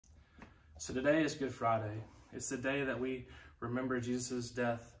So today is Good Friday. It's the day that we remember Jesus'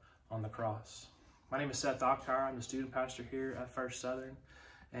 death on the cross. My name is Seth Akhtar. I'm the student pastor here at First Southern,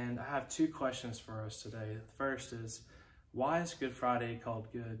 and I have two questions for us today. The first is, why is Good Friday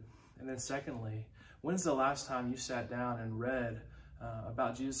called good? And then secondly, when's the last time you sat down and read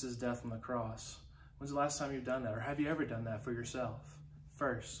about Jesus' death on the cross? When's the last time you've done that? Or have you ever done that for yourself?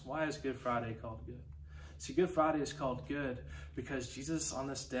 First, why is Good Friday called good? See, Good Friday is called good because Jesus on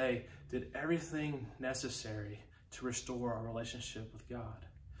this day did everything necessary to restore our relationship with God.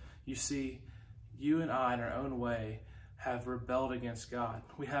 You see, you and I, in our own way, have rebelled against God.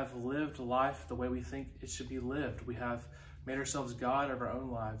 We have lived life the way we think it should be lived. We have made ourselves God of our own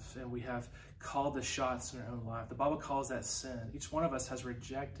lives, and we have called the shots in our own life. The Bible calls that sin. Each one of us has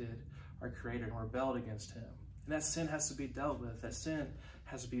rejected our Creator and rebelled against Him. And that sin has to be dealt with. That sin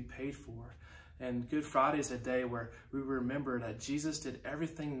has to be paid for. And Good Friday is a day where we remember that Jesus did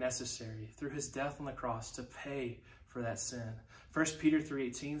everything necessary through His death on the cross to pay for that sin. 1 Peter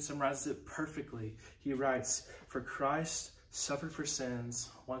 3:18 summarizes it perfectly. He writes, "For Christ suffered for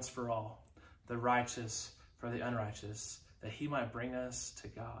sins once for all, the righteous for the unrighteous, that He might bring us to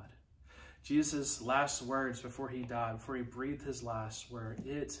God." Jesus' last words before He died, before He breathed His last, were,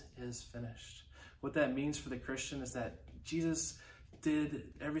 "It is finished." What that means for the Christian is that Jesus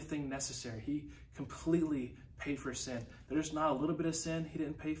did everything necessary. He completely paid for sin. There's not a little bit of sin He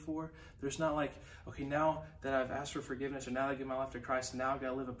didn't pay for. There's not like, okay, now that I've asked for forgiveness or now that I give my life to Christ, now I've got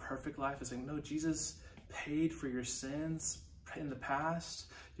to live a perfect life. It's like, no, Jesus paid for your sins in the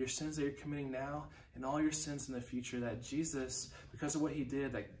past, your sins that you're committing now, and all your sins in the future. That Jesus, because of what He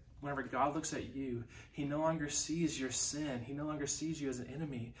did, that whenever God looks at you, He no longer sees your sin. He no longer sees you as an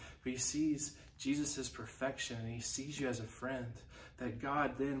enemy, but He sees Jesus' perfection, and He sees you as a friend. That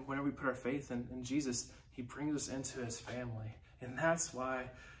God then, whenever we put our faith in Jesus, He brings us into His family. And that's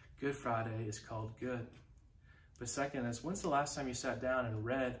why Good Friday is called good. But second is, when's the last time you sat down and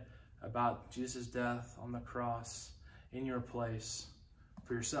read about Jesus' death on the cross in your place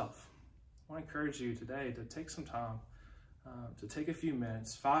for yourself? I want to encourage you today to take some time, to take a few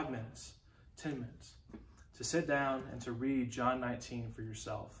minutes, 5 minutes, 10 minutes, to sit down and to read John 19 for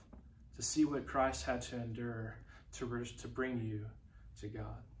yourself, to see what Christ had to endure to bring you to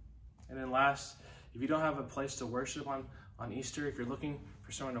God. And then last, if you don't have a place to worship on Easter, if you're looking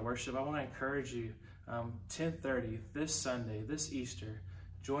for someone to worship, I want to encourage you, 10:30 this Sunday, this Easter,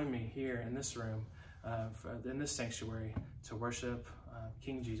 join me here in this room, in this sanctuary, to worship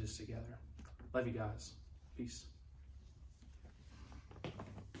King Jesus together. Love you guys. Peace.